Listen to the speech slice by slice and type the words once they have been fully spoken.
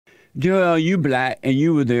Joel, you black and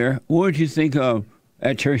you were there. What did you think of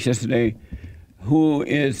at church yesterday? Who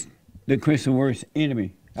is the Christian worst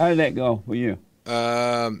enemy? How did that go for you?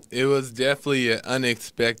 It was definitely an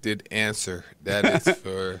unexpected answer. That is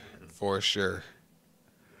for sure.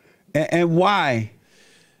 And why?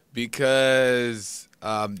 Because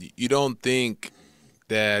you don't think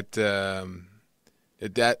that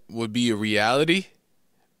that would be a reality.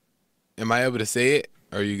 Am I able to say it,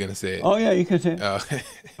 or are you gonna say it? Oh yeah, you can say it. Oh.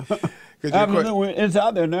 It's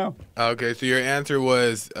out there now. Okay, so your answer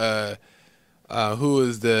was who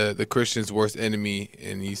is the Christian's worst enemy,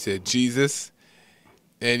 and you said Jesus,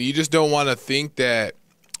 and you just don't want to think that.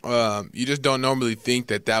 You just don't normally think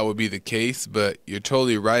that would be the case, but you're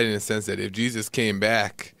totally right in the sense that if Jesus came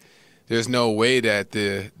back, there's no way that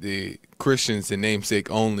the Christians in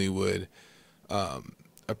namesake only would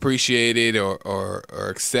appreciate it or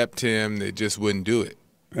accept him. They just wouldn't do it.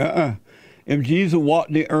 If Jesus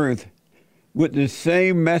walked the earth with the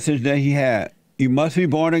same message that he had, you must be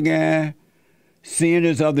born again. Sin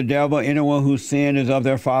is of the devil. Anyone who sin is of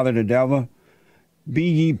their father, the devil. Be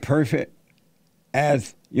ye perfect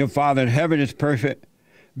as your Father in heaven is perfect.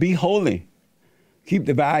 Be holy. Keep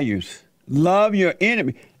the values. Love your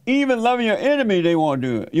enemy. Even loving your enemy, they won't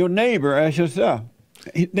do it. Your neighbor as yourself.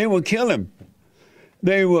 They will kill him.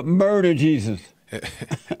 They will murder Jesus.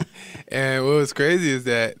 And what was crazy is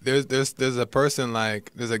that there's a person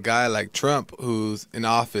there's a guy like Trump who's in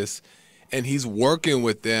office, and he's working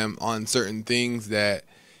with them on certain things that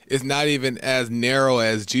is not even as narrow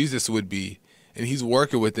as Jesus would be. And he's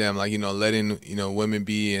working with them, letting, women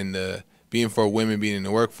being for women being in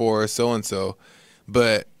the workforce, so and so.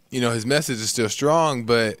 But, his message is still strong,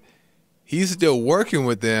 but he's still working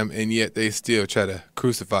with them, and yet they still try to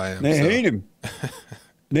crucify him. They hate him.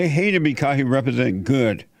 They hate him because he represents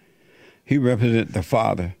good. He represents the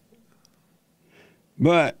Father.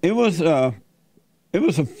 But it was a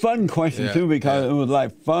fun question, too, because it was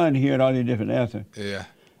like fun hearing all these different answers. Yeah.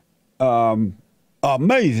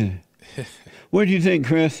 Amazing. What do you think,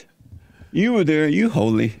 Chris? You were there. You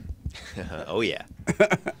holy. Oh, yeah.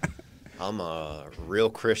 I'm a real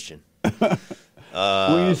Christian.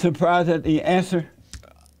 Were you surprised at the answer?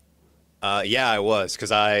 Yeah, I was,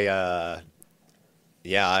 because I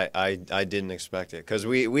didn't expect it. Because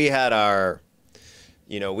we had our,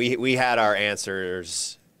 we had our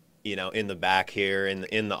answers, in the back here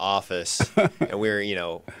in the office. And we were,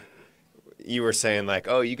 you were saying like,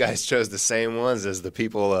 oh, you guys chose the same ones as the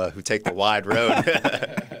people who take the wide road.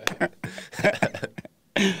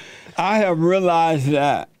 I have realized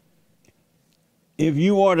that if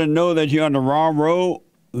you want to know that you're on the wrong road,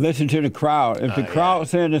 listen to the crowd. If the crowd's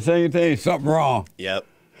saying the same thing, something wrong. Yep.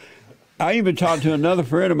 I even talked to another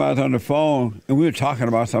friend of mine on the phone, and we were talking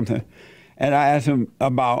about something. And I asked him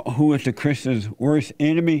about who is the Christian's worst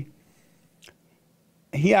enemy.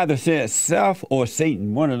 He either said self or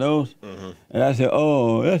Satan, one of those. Mm-hmm. And I said,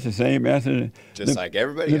 oh, that's the same answer. Just like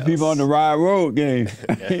everybody else. The people on the right road gave.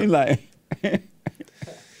 He's like...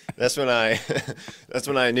 That's when I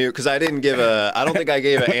knew, because I don't think I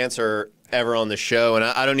gave an answer ever on the show, and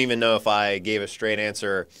I don't even know if I gave a straight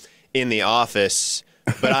answer in the office,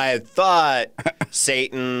 but I had thought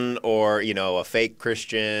Satan or, a fake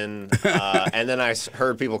Christian, and then I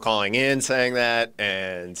heard people calling in saying that,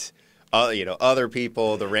 and... other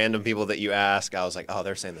people, the random people that you ask, I was like, oh,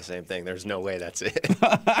 they're saying the same thing. There's no way that's it.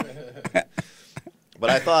 But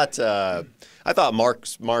I thought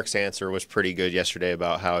Mark's answer was pretty good yesterday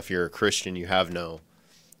about how if you're a Christian, you have no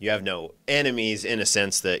enemies in a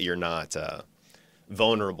sense that you're not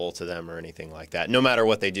vulnerable to them or anything like that. No matter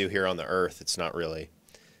what they do here on the earth, it's not really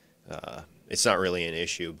an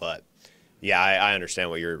issue. But yeah, I understand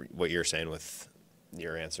what you're saying with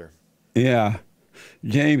your answer. Yeah.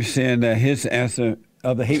 James said that his answer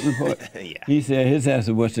of the hate report, yeah. He said his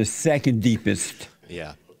answer was the second deepest.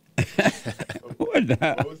 Yeah. What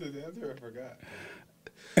was his answer? I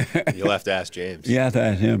forgot. You'll have to ask James. You have to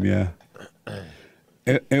ask him, yeah.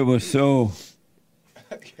 It was so...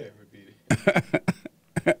 I can't repeat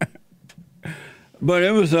it. But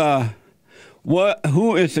it was,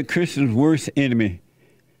 who is the Christian's worst enemy?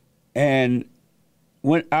 And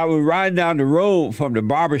when I was riding down the road from the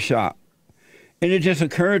barber shop, and it just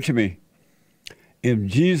occurred to me, if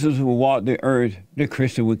Jesus would walk the earth, the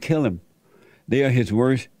Christian would kill him. They are his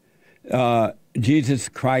worst. Jesus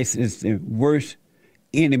Christ is the worst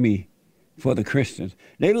enemy for the Christians.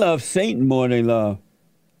 They love Satan more than they love.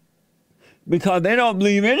 Because they don't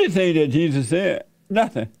believe anything that Jesus said.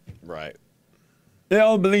 Nothing. Right. They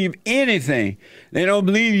don't believe anything. They don't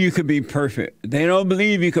believe you could be perfect. They don't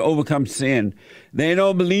believe you could overcome sin. They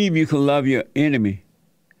don't believe you can love your enemy.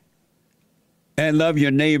 and love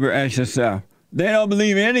your neighbor as yourself. They don't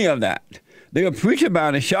believe any of that. They'll preach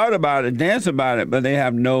about it, shout about it, dance about it, but they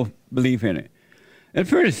have no belief in it. It's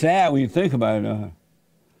pretty sad when you think about it.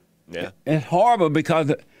 Yeah. It's horrible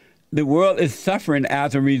because the world is suffering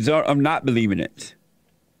as a result of not believing it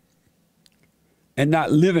and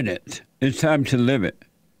not living it. It's time to live it.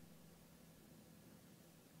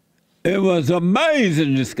 It was an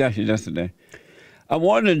amazing discussion yesterday. I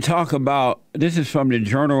wanted to talk about, this is from the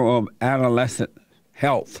Journal of Adolescent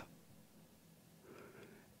Health.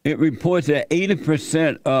 It reports that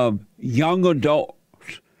 80% of young adults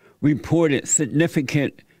reported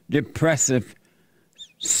significant depressive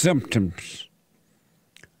symptoms.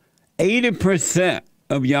 80%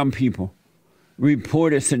 of young people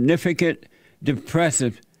reported significant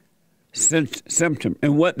depressive symptoms.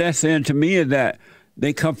 And what that's saying to me is that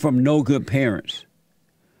they come from no good parents.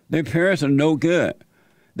 Their parents are no good.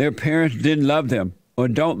 Their parents didn't love them or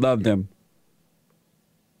don't love them.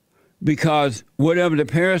 Because whatever the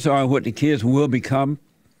parents are, what the kids will become.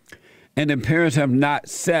 And the parents have not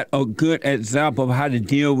set a good example of how to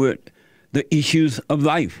deal with the issues of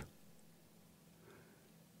life.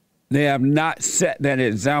 They have not set that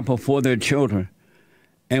example for their children.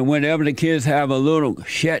 And whenever the kids have a little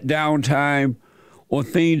shutdown time or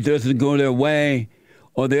things doesn't go their way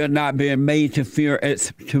or they're not being made to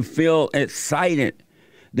feel excited,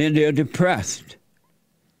 then they're depressed.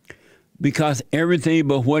 Because everything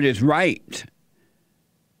but what is right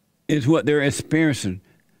is what they're experiencing.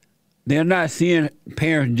 They're not seeing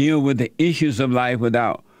parents deal with the issues of life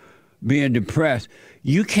without being depressed.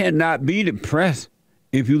 You cannot be depressed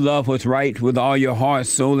if you love what's right with all your heart,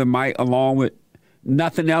 soul, and might, along with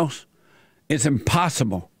nothing else. It's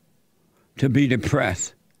impossible to be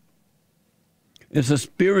depressed. It's a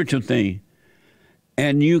spiritual thing.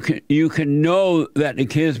 And you can know that the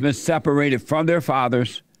kids been separated from their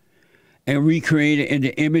fathers and recreated in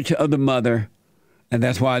the image of the mother, and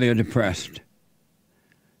that's why they're depressed.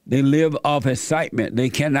 They live off excitement. They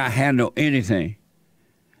cannot handle anything.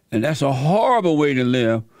 And that's a horrible way to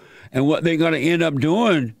live. And what they're going to end up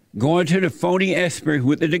doing, going to the phony experts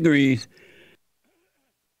with the degrees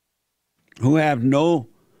who have no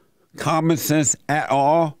common sense at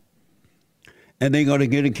all, and they're going to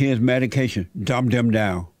get the kids medication, dumb them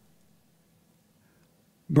down,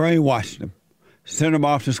 brainwash them, send them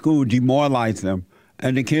off to school, demoralize them,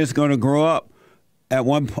 and the kids going to grow up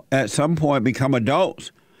at some point, become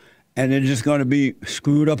adults, and they're just going to be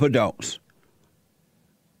screwed up adults.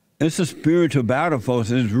 It's a spiritual battle, folks.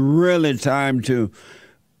 It's really time to,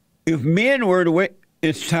 if men were to wait,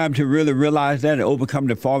 it's time to really realize that and overcome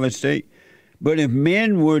the fallen state. But if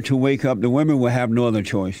men were to wake up, the women will have no other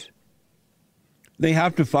choice. They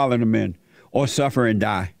have to follow the men or suffer and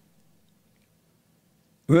die.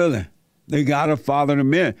 Really. They got to follow the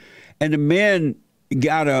men. And the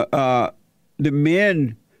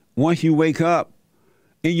men once you wake up,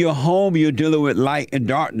 in your home, you're dealing with light and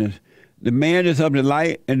darkness. The man is of the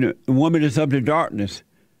light and the woman is of the darkness.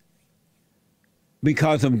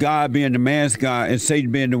 Because of God being the man's God and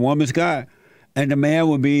Satan being the woman's God. And the man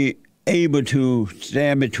will be able to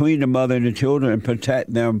stand between the mother and the children and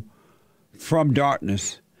protect them from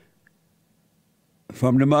darkness,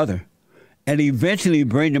 from the mother. And eventually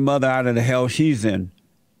bring the mother out of the hell she's in.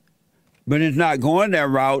 But it's not going that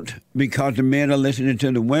route because the men are listening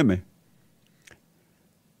to the women.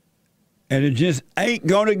 And it just ain't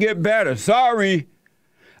going to get better. Sorry.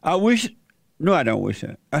 I wish, no, I don't wish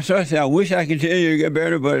that. I started to say, I wish I could tell you to get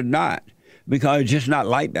better, but it's not. Because it's just not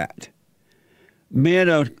like that. Men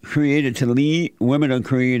are created to lead, women are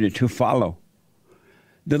created to follow.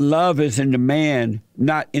 The love is in the man,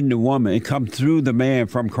 not in the woman. It comes through the man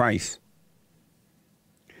from Christ.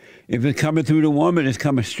 If it's coming through the woman, it's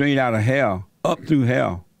coming straight out of hell, up through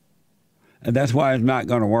hell. And that's why it's not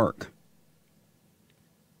going to work.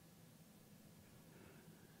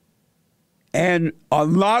 And a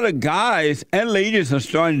lot of guys and ladies are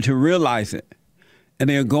starting to realize it. And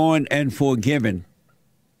they're going and forgiving.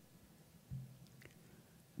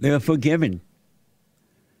 They're forgiving.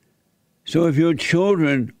 So if your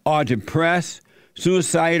children are depressed,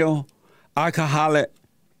 suicidal, alcoholic,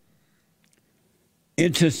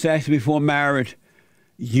 into sex before marriage,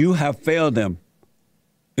 you have failed them.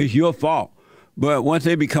 It's your fault. But once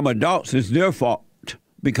they become adults, it's their fault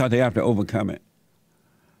because they have to overcome it.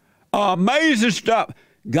 Amazing stuff.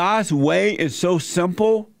 God's way is so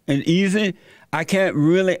simple and easy. I can't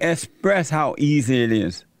really express how easy it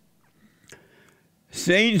is.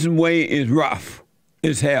 Satan's way is rough.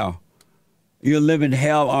 It's hell. You're living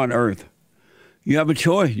hell on earth. You have a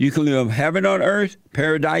choice. You can live heaven on earth,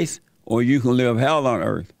 paradise, or you can live hell on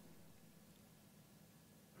earth.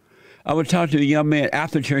 I was talking to a young man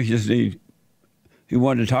after church yesterday. He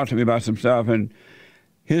wanted to talk to me about some stuff, and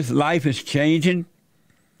his life is changing,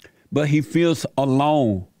 but he feels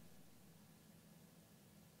alone.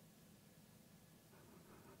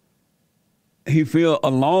 He feels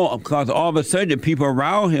alone because all of a sudden the people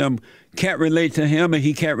around him can't relate to him and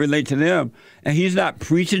he can't relate to them. And he's not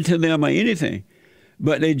preaching to them or anything,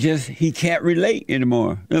 but he can't relate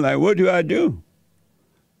anymore. They're like, what do I do?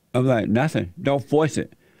 I'm like, nothing. Don't force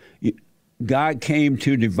it. God came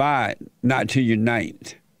to divide, not to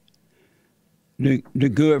unite. The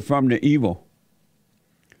good from the evil.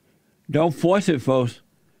 Don't force it, folks,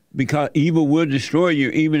 because evil will destroy you,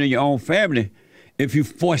 even in your own family, if you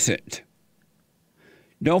force it.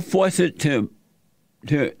 Don't force it to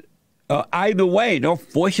either way. Don't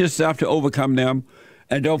force yourself to overcome them,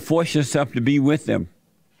 and don't force yourself to be with them.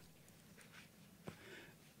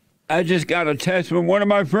 I just got a text from one of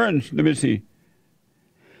my friends. Let me see.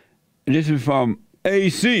 This is from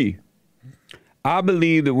AC. I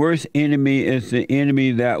believe the worst enemy is the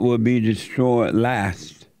enemy that will be destroyed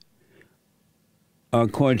last,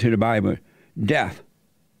 according to the Bible. Death.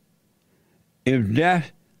 If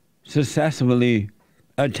death successfully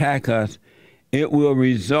attack us, it will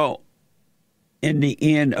result in the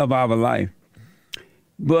end of our life.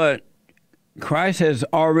 But Christ has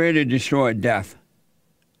already destroyed death.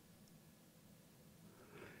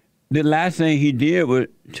 The last thing he did was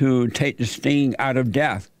to take the sting out of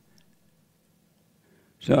death.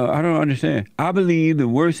 So I don't understand. I believe the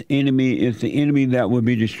worst enemy is the enemy that will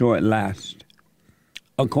be destroyed last,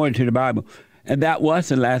 according to the Bible. And that was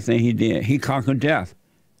the last thing he did. He conquered death.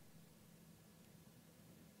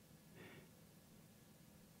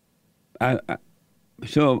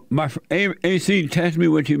 So my AC, test me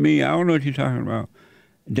what you mean. I don't know what you're talking about.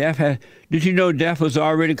 Did you know death was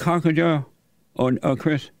already conquered, Joe? Or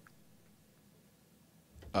Chris?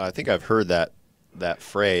 I think I've heard that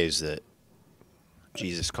phrase that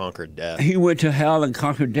Jesus conquered death. He went to hell and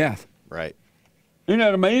conquered death. Right. Isn't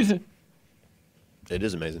that amazing? It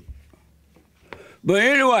is amazing. But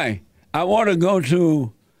anyway, I want to go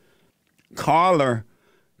to Caller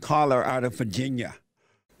out of Virginia.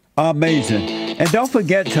 Amazing. And don't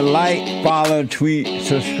forget to like, follow, tweet,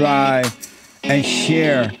 subscribe, and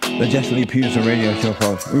share the Jesse Lee Peterson radio show,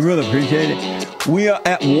 folks. We really appreciate it. We are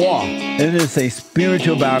at war. It is a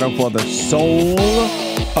spiritual battle for the soul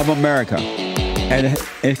of America. And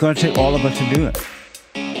it's going to take all of us to do it.